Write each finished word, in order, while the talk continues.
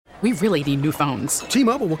We really need new phones.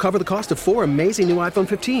 T-Mobile will cover the cost of 4 amazing new iPhone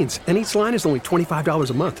 15s, and each line is only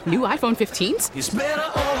 $25 a month. New iPhone 15s? It's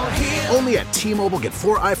better over here. Only at T-Mobile, get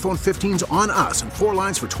 4 iPhone 15s on us and 4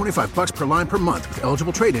 lines for $25 per line per month with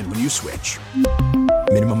eligible trade-in when you switch.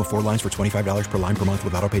 Minimum of 4 lines for $25 per line per month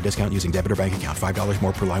with autopay discount using debit or bank account. $5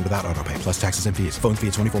 more per line without autopay, plus taxes and fees. Phone fee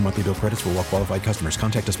at 24 monthly bill credits for well-qualified customers.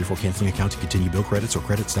 Contact us before canceling account to continue bill credits or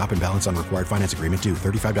credit stop and balance on required finance agreement due.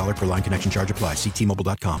 $35 per line connection charge applies. See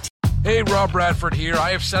T-Mobile.com. Hey, Rob Bradford here. I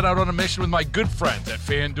have set out on a mission with my good friends at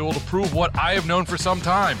FanDuel to prove what I have known for some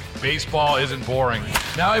time. Baseball isn't boring.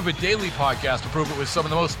 Now I have a daily podcast to prove it with some of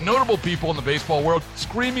the most notable people in the baseball world,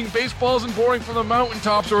 screaming baseball isn't boring from the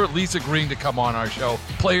mountaintops, or at least agreeing to come on our show.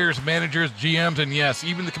 Players, managers, GMs, and yes,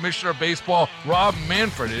 even the commissioner of baseball, Rob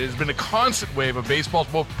Manfred. It has been a constant wave of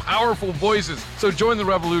baseball's most powerful voices. So join the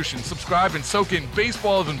revolution. Subscribe and soak in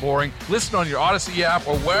Baseball Isn't Boring. Listen on your Odyssey app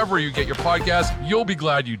or wherever you get your podcasts. You'll be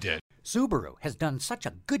glad you did. Subaru has done such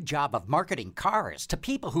a good job of marketing cars to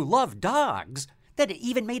people who love dogs that it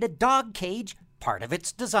even made a dog cage part of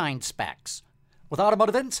its design specs. With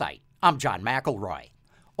Automotive Insight, I'm John McElroy.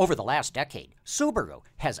 Over the last decade, Subaru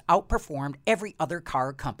has outperformed every other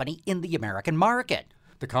car company in the American market.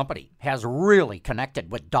 The company has really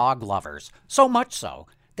connected with dog lovers, so much so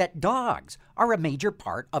that dogs are a major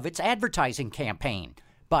part of its advertising campaign.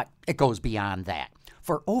 But it goes beyond that.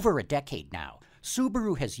 For over a decade now,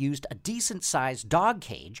 Subaru has used a decent-sized dog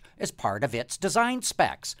cage as part of its design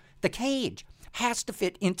specs. The cage has to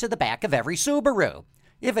fit into the back of every Subaru.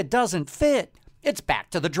 If it doesn't fit, it's back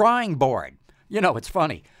to the drawing board. You know, it's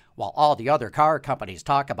funny. While all the other car companies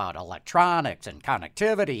talk about electronics and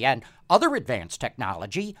connectivity and other advanced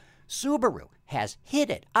technology, Subaru has hit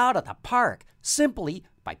it out of the park simply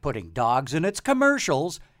by putting dogs in its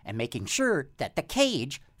commercials and making sure that the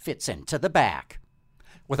cage fits into the back.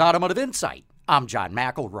 With Automotive Insight, I'm John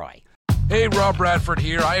McElroy. Hey, Rob Bradford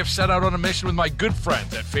here. I have set out on a mission with my good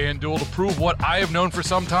friends at FanDuel to prove what I have known for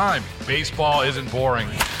some time. Baseball isn't boring.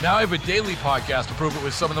 Now I have a daily podcast to prove it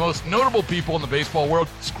with some of the most notable people in the baseball world,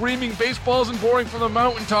 screaming baseball isn't boring from the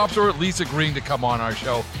mountaintops, or at least agreeing to come on our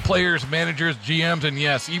show. Players, managers, GMs, and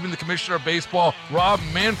yes, even the commissioner of baseball, Rob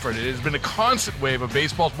Manfred. It has been a constant wave of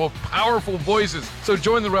baseball's most powerful voices. So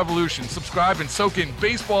join the revolution. Subscribe and soak in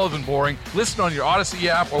Baseball Isn't Boring. Listen on your Odyssey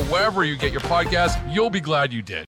app or wherever you get your podcasts. You'll be glad you did.